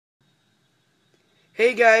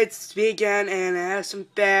Hey guys, it's me again, and I have some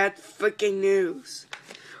bad freaking news.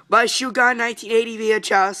 My Shogun 1980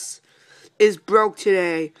 VHS is broke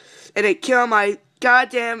today, and it killed my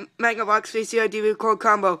goddamn Megavox VCR DVD core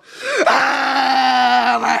combo.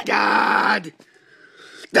 Oh my god!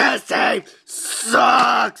 This tape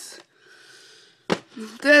sucks!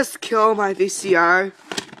 This killed my VCR.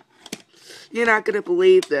 You're not gonna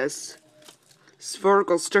believe this. This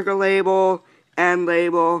vertical sticker label, end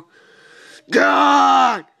label.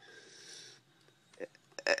 God!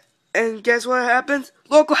 And guess what happens?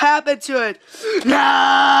 Look what happened to it!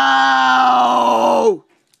 No!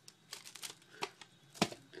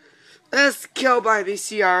 Let's kill my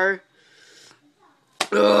VCR.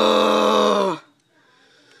 Ugh.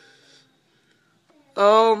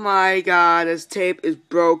 Oh my god, this tape is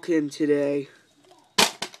broken today.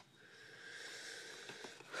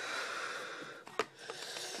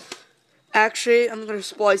 Actually, I'm gonna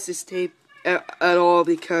splice this tape at all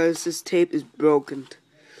because this tape is broken.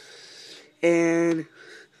 And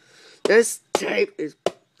this tape is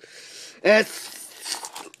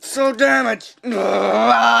so damaged. No!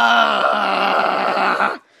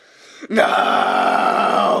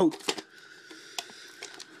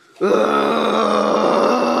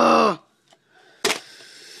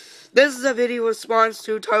 This is a video response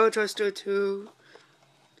to Tyler Truster 2.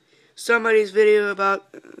 Somebody's video about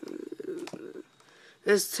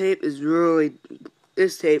this tape is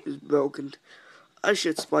broken. I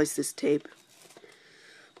should splice this tape.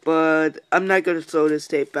 But I'm not going to throw this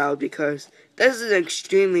tape out because this is an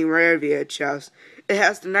extremely rare VHS. It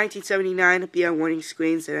has the 1979 FBI warning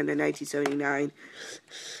screens and the 1979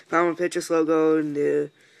 Paramount Pictures logo and the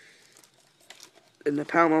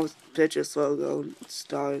Paramount Pictures logo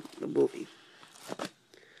starring the movie.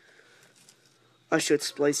 I should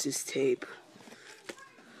splice this tape.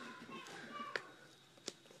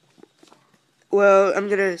 Well, I'm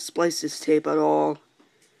gonna splice this tape at all.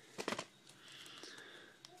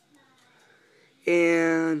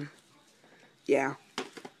 And yeah.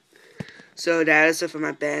 So that is it for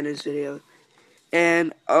my bad news video.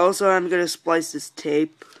 And also I'm gonna splice this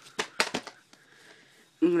tape.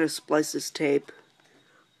 I'm gonna splice this tape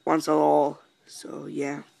once at all. So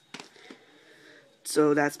yeah.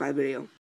 So that's my video.